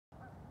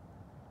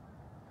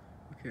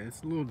Okay,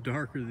 it's a little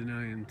darker than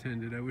I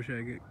intended. I wish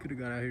I could have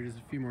got out here just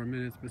a few more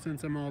minutes, but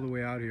since I'm all the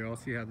way out here, I'll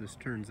see how this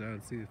turns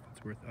out, see if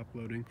it's worth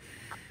uploading.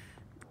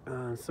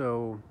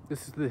 So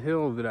this is the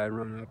hill that I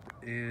run up,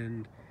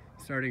 and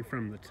starting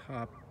from the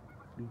top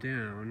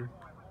down,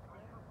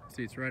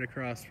 see it's right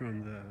across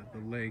from the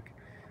lake.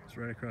 It's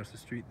right across the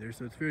street there,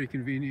 so it's very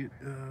convenient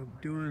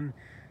doing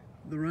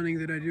the running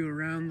that I do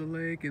around the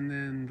lake, and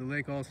then the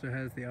lake also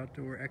has the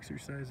outdoor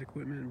exercise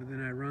equipment, but then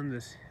I run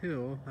this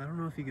hill. I don't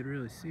know if you could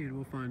really see it,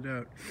 we'll find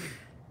out.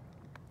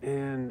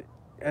 And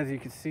as you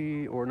can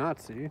see, or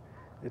not see,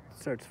 it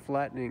starts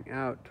flattening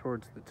out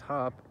towards the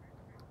top,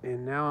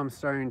 and now I'm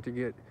starting to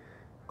get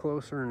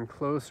closer and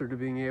closer to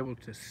being able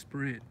to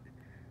sprint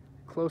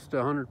close to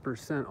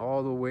 100%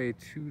 all the way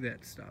to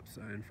that stop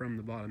sign from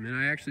the bottom. And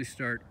I actually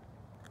start,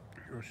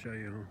 I'll show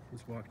you,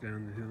 let's walk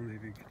down the hill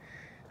maybe,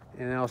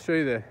 and I'll show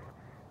you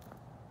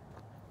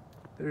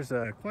there's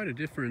quite a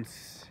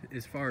difference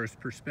as far as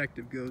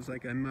perspective goes,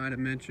 like I might have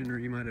mentioned, or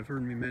you might have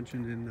heard me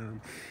mention in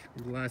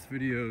the last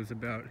videos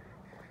about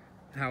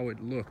how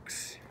it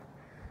looks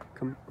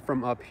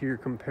from up here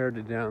compared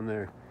to down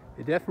there.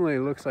 It definitely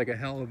looks like a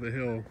hell of a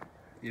hill,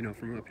 you know,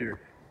 from up here,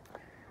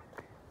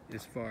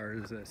 as far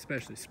as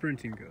especially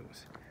sprinting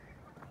goes.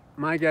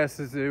 My guess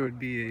is it would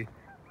be,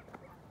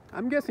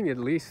 I'm guessing at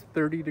least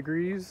 30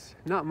 degrees,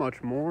 not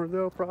much more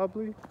though,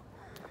 probably.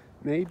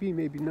 Maybe,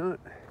 maybe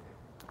not.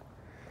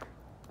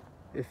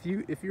 If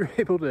you're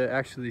able to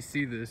actually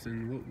see this,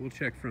 and we'll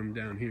check from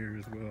down here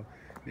as well,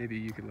 maybe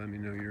you could let me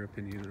know your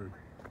opinion on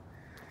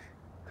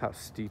how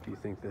steep you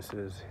think this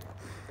is.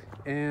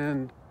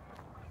 And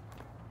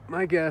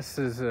my guess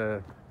is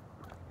to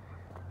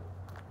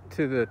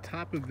the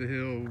top of the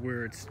hill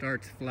where it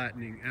starts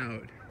flattening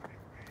out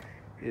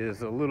is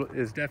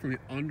definitely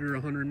under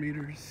 100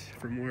 meters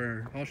from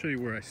where, I'll show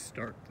you where I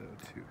start though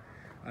too.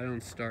 I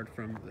don't start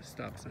from the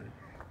stop sign.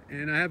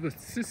 And I have a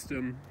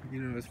system,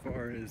 you know, as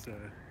far as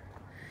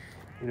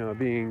you know,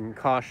 being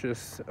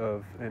cautious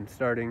of and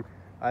starting.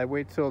 I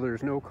wait till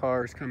there's no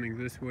cars coming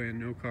this way and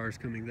no cars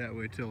coming that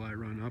way till I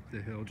run up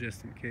the hill,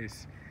 just in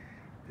case.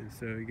 And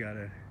so you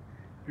gotta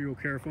be real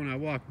careful. And I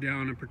walk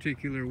down a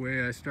particular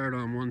way. I start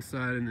on one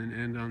side and then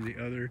end on the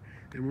other.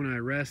 And when I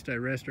rest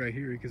right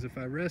here, because if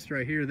I rest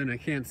right here, then I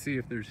can't see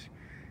if there's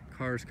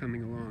cars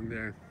coming along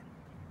there.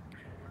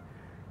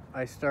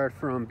 I start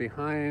from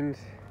behind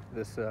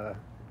this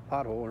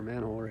pothole or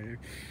manhole right here,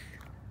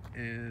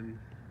 and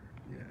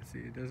yeah, see,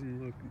 it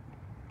doesn't look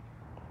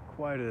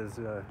quite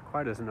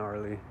as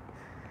gnarly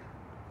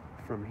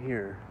from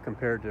here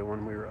compared to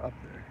when we were up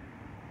there.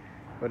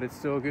 But it's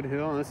still a good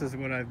hill, and this is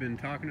what I've been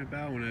talking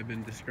about when I've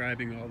been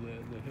describing all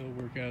the hill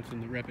workouts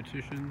and the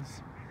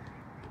repetitions.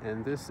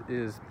 And this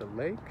is the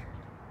lake.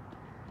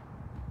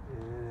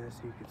 And as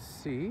you can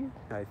see,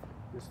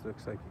 this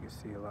looks like you can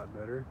see a lot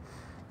better.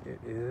 It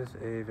is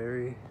a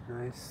very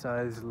nice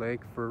sized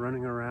lake for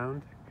running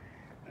around.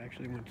 I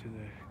actually went to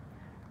the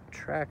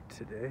track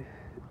today,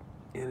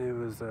 and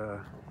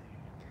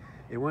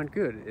it went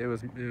good. It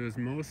was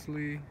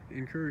mostly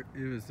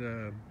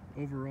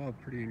overall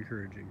pretty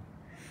encouraging.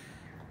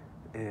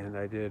 And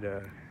I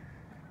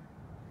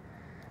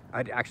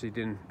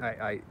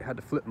had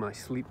to flip my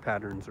sleep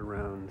patterns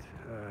around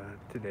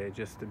today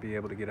just to be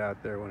able to get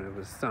out there when it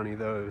was sunny,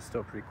 though it was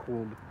still pretty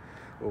cold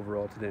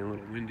overall today and a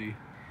little windy.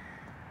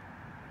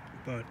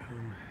 But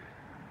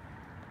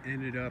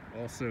ended up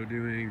also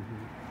doing,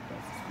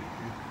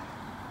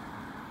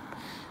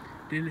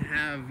 didn't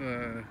have,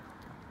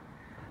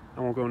 I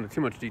won't go into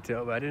too much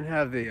detail, but I didn't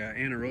have the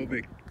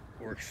anaerobic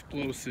or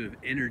explosive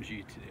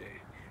energy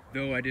today,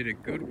 though I did a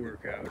good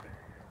workout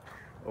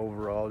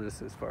overall,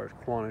 just as far as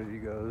quantity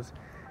goes.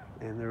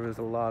 And there was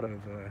a lot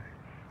of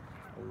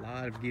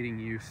getting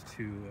used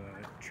to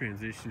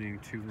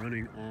transitioning to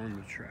running on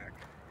the track.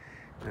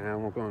 And I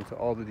won't go into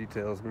all the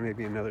details, but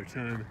maybe another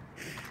time.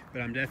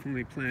 But I'm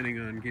definitely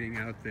planning on getting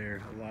out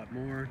there a lot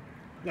more.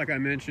 Like I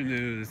mentioned,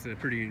 it was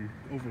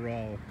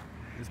overall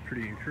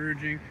pretty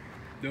encouraging,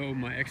 though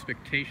my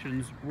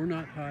expectations were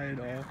not high at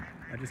all.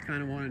 I just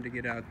kind of wanted to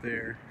get out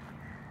there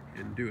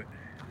and do it.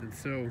 And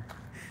so,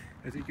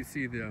 as you can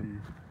see,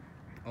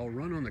 I'll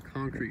run on the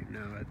concrete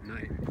now at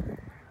night,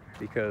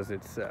 because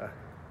it's,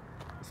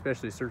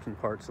 especially certain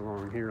parts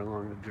along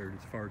the dirt,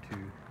 it's far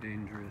too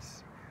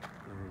dangerous.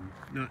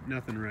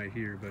 Nothing right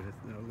here, but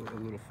a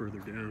little further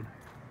down.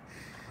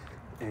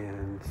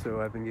 And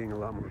so I've been getting a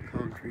lot more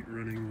concrete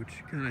running,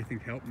 which kind of, I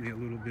think, helped me a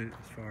little bit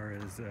as far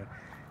as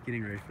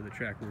getting ready for the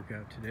track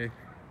workout today.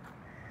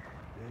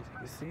 As you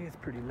can see, it's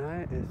pretty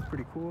nice. It's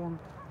pretty cool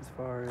as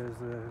far as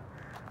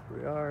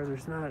we are.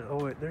 There's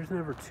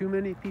never too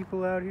many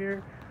people out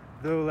here,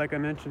 though. Like I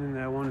mentioned in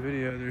that one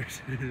video,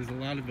 there's a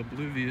lot of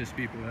oblivious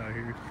people out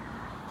here.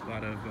 A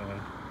lot of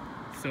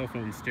cell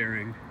phone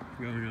staring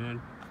going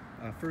on.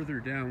 Further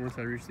down, once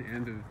I reach the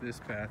end of this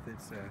path,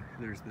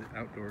 there's the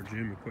outdoor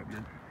gym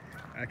equipment,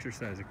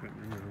 exercise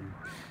equipment.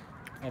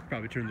 I'll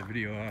probably turn the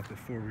video off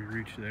before we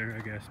reach there,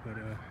 I guess. But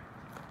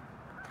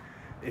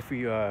if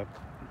we, I've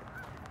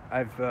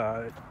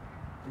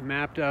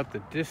mapped out the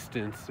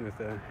distance with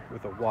a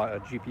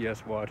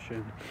GPS watch,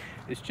 and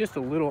it's just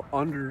a little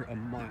under a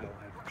mile.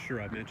 I'm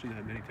sure I've mentioned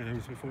that many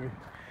times before.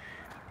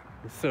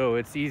 So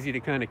it's easy to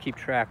kind of keep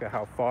track of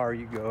how far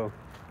you go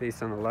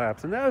based on the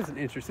laps. And that was an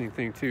interesting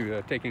thing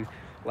too, taking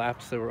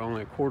laps that were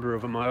only a quarter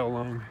of a mile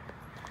long,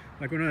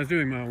 like when I was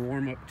doing my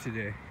warm-up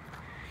today.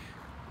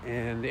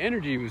 And the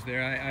energy was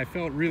there. I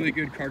felt really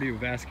good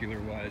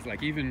cardiovascular wise.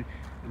 Like even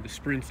the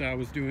sprints I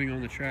was doing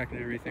on the track and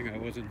everything, I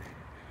wasn't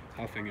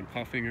huffing and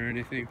puffing or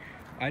anything.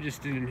 I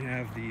just didn't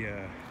have the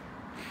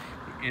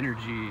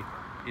energy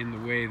in the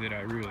way that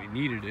I really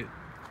needed it.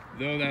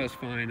 Though that was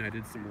fine. I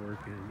did some work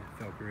and it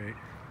felt great.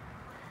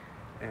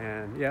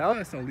 And yeah, I'll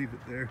leave it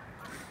there.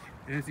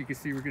 And as you can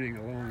see, we're getting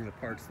along the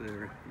parts that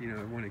are, you know,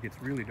 when it gets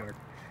really dark,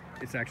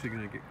 it's actually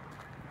going to get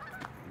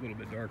a little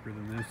bit darker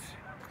than this.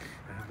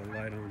 I have the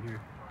light on here.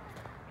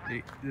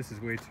 This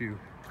is way too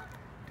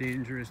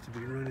dangerous to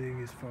be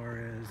running as far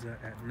as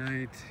at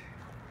night.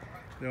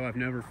 Though I've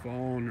never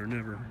fallen or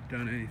never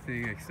done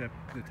anything except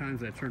the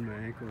times I turned my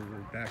ankle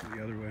back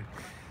the other way.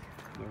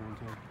 The one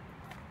time.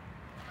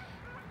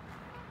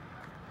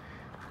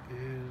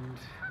 And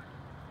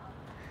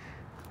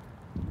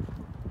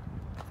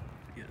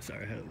yeah,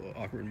 sorry, I had a little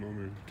awkward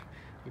moment.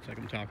 Looks like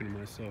I'm talking to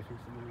myself when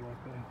somebody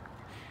walked by.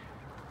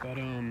 But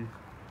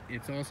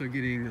it's also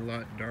getting a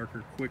lot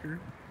darker quicker.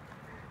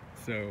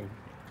 So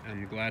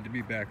I'm glad to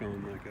be back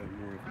on like a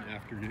more of an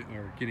afternoon,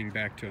 or getting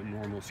back to a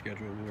normal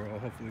schedule where I'll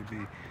hopefully be,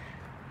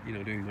 you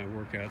know, doing my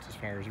workouts as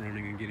far as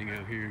running and getting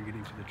out here and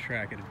getting to the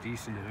track at a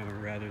decent hour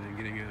rather than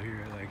getting out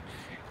here at like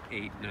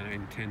 8,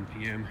 9, 10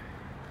 p.m.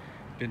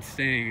 Been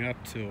staying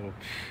up till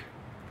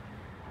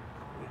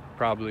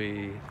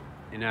probably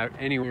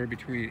anywhere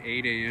between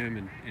 8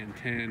 a.m. and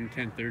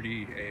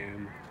 10:30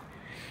 a.m.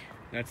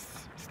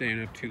 That's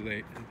staying up too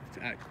late.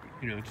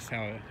 You know, just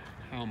how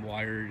I'm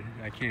wired.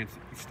 I can't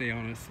stay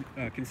on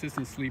a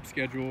consistent sleep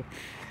schedule.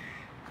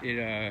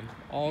 It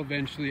all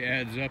eventually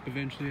adds up.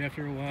 Eventually,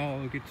 after a while,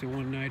 I'll get to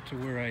one night to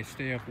where I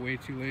stay up way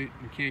too late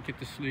and can't get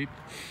to sleep,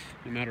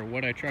 no matter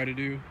what I try to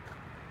do.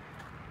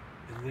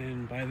 And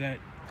then by that,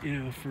 you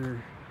know,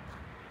 for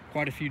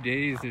quite a few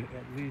days at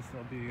least,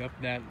 I'll be up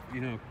that, you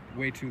know,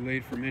 way too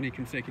late for many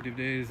consecutive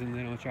days, and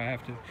then I'll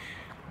have to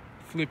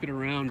flip it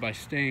around by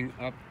staying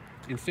up.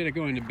 Instead of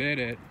going to bed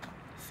at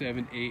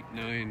 7, 8,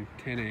 9,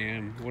 10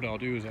 a.m., what I'll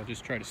do is I'll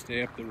just try to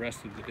stay up the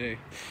rest of the day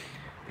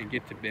and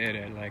get to bed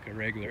at like a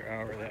regular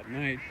hour that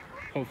night,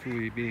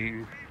 hopefully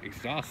being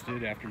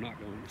exhausted after not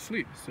going to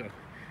sleep. So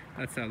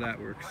that's how that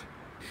works.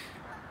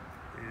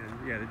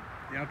 And yeah,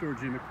 the outdoor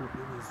gym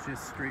equipment is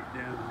just straight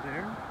down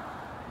there.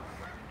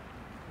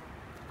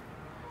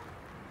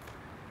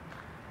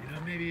 You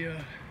know, maybe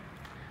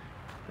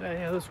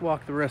yeah, let's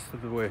walk the rest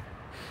of the way.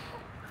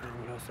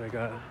 What else I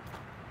got?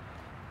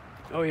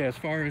 Oh yeah, as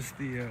far as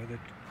the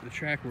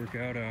track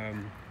workout,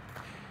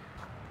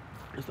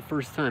 it's the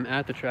first time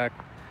at the track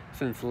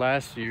since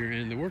last year,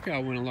 and the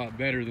workout went a lot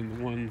better than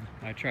the one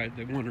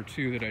or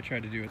two that I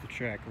tried to do at the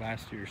track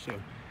last year. So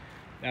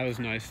that was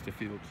nice to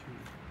feel too.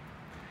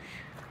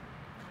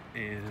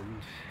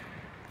 And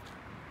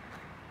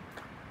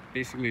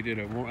basically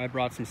I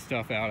brought some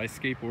stuff out. I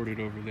skateboarded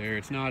over there.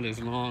 It's not as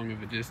long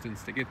of a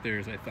distance to get there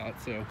as I thought,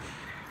 so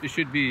it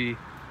should be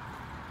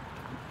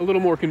a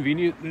little more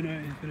convenient than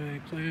I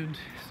planned,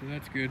 so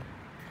that's good.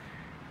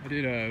 I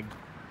did a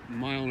 1.25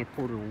 mile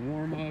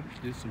warm-up,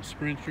 did some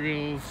sprint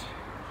drills,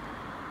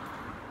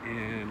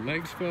 and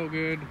legs felt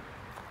good,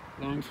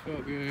 lungs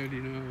felt good,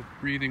 you know,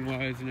 breathing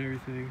wise and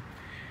everything.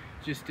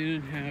 Just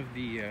didn't have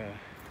the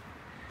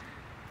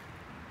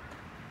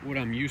what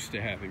I'm used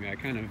to having. I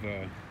kind of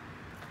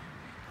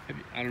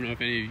I don't know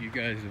if any of you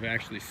guys have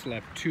actually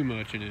slept too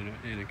much and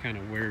it kind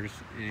of wears,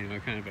 you know,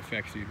 it kind of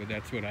affects you, but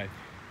that's what I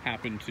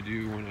happened to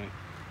do when I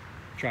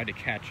tried to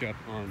catch up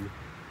on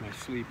my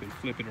sleep and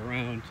flip it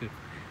around to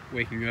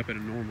waking up at a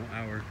normal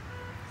hour.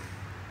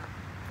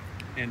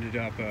 Ended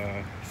up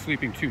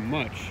sleeping too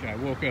much. I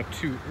woke up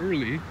too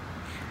early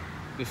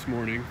this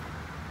morning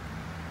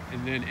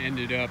and then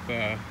ended up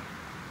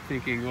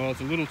thinking, well, it's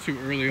a little too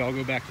early, I'll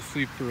go back to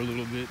sleep for a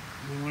little bit.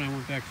 And when I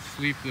went back to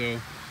sleep though,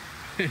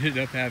 I ended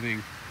up having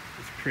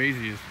this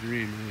craziest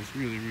dream. It was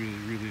really, really,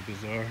 really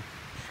bizarre.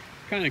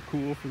 Kind of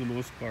cool for the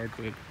most part,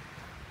 but a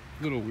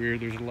little weird.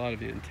 There's a lot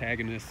of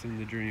antagonists in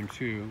the dream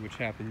too, which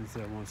happens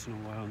once in a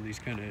while in these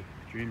kind of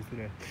dreams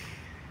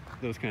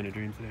those kind of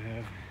dreams that I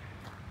have.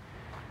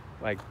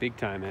 Like big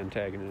time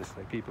antagonists,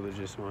 like people that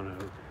just want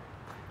to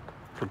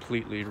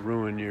completely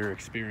ruin your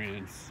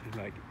experience.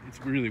 Like, it's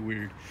really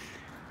weird.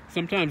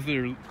 Sometimes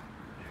they're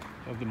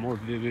of the more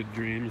vivid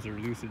dreams or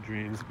lucid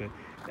dreams, but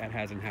that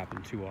hasn't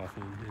happened too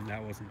often, and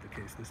that wasn't the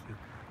case this time.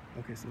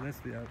 Okay, so that's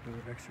the outdoor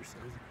exercise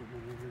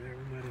equipment over there.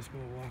 We might as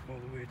well walk all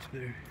the way to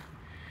there.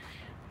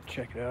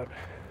 Check it out.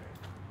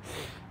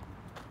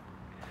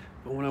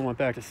 But when I went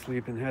back to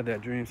sleep and had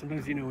that dream,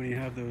 sometimes, you know, when you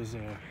have those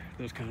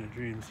kind of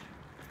dreams,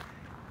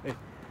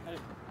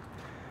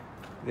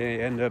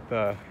 they end up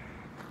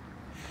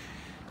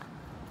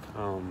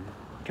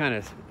kind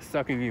of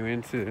sucking you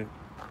into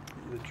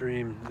the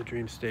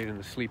dream state and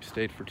the sleep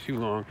state for too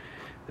long.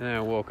 And then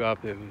I woke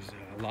up. It was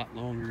a lot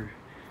longer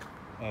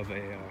of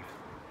a.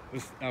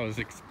 I was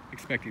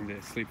expecting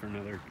to sleep for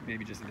another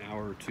maybe just an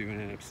hour or two, and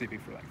I ended up sleeping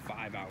for like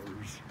 5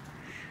 hours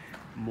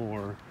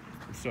more.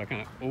 And so I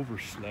kind of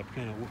overslept.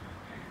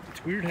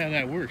 It's weird how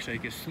that works. I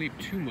can sleep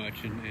too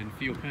much and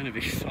feel kind of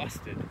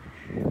exhausted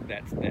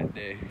that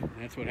day. And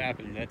that's what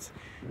happened. That's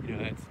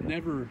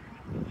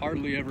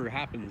hardly ever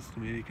happens to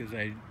me because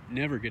I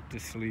never get to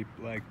sleep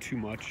like too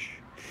much.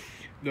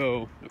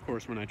 Though, of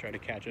course, when I try to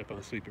catch up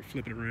on sleep or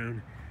flip it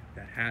around,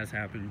 that has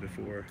happened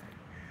before.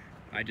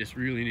 I just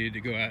really needed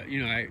to go out.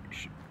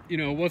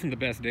 It wasn't the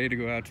best day to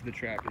go out to the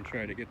track and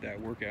try to get that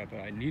workout, but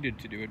I needed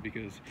to do it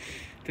because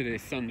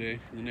today's Sunday.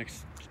 And the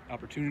next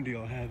opportunity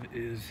I'll have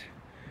is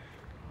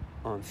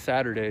on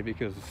Saturday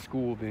because of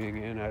school being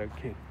in. I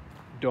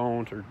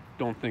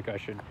don't think I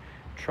should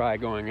try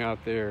going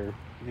out there,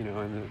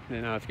 and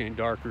now it's getting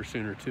darker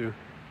sooner too.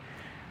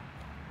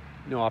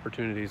 No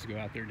opportunities to go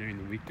out there during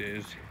the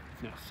weekdays.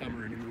 It's not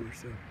summer anymore,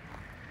 so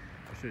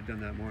I should have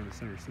done that more in the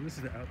summer. So this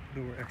is the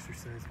outdoor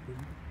exercise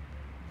equipment.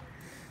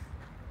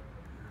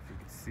 If you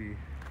can see,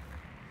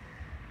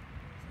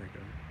 it's like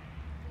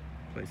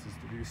places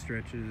to do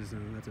stretches.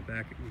 That's a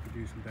back. You can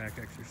do some back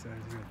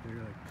exercises right there,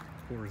 like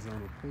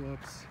horizontal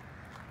pull-ups.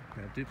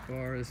 Got a dip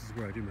bar. This is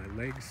where I do my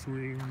leg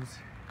swings.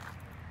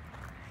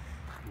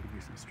 You can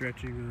do some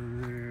stretching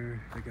on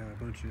there. I got a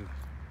bunch of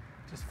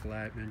just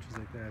flat benches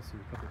like that. So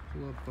a couple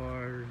pull-up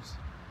bars,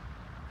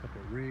 a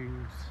couple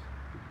rings.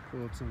 You can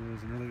pull up some of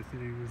those and other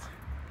things.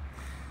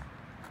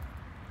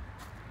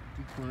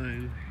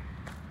 Decline.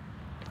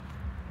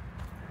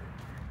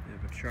 I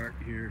have a chart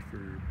here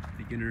for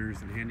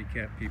beginners and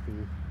handicapped people.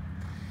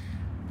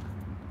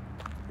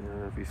 I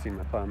don't know if you've seen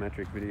my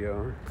plyometric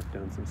video. I've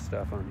done some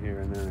stuff on here,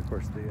 and then of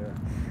course the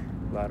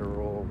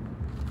lateral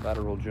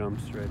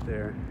jumps right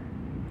there.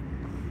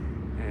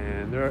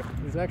 And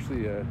there's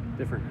actually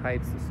different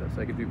heights and stuff,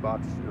 so I could do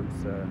box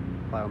jumps,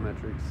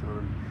 plyometrics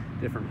on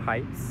different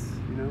heights,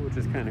 which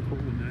is kind of cool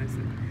and nice.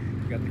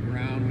 And you got the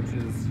ground, which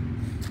is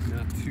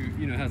not too,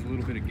 has a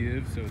little bit of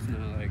give, so it's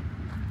not like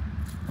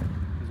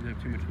doesn't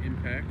have too much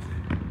impact,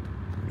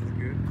 which is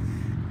good.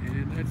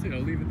 And that's it.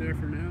 I'll leave it there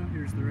for now.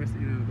 Here's the rest.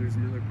 There's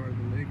another part of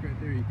the lake right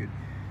there. You could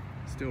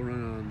still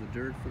run on the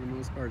dirt for the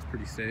most part. It's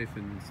pretty safe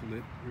and it's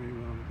lit really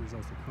well. But there's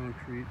also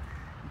concrete.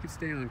 You could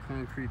stay on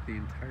concrete the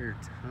entire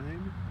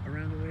time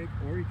around the lake,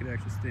 or you could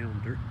actually stay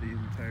on dirt the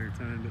entire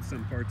time. But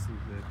some parts of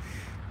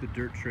the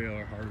dirt trail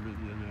are harder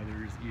than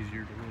others,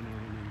 easier to run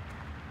on.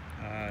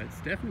 And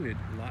it's definitely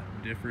a lot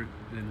different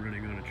than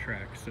running on a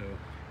track. So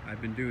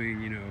I've been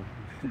doing,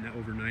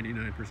 over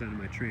 99% of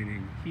my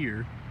training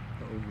here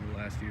over the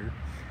last year.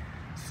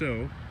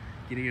 So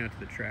getting out to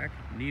the track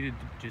needed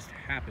to just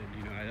happen.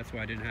 That's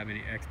why I didn't have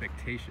any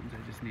expectations.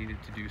 I just needed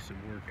to do some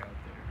work out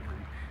there,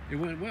 and it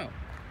went well.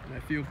 I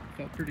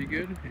felt pretty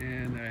good,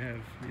 and I have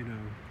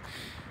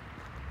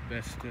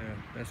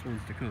best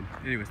ones to come.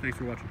 Anyways, thanks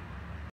for watching.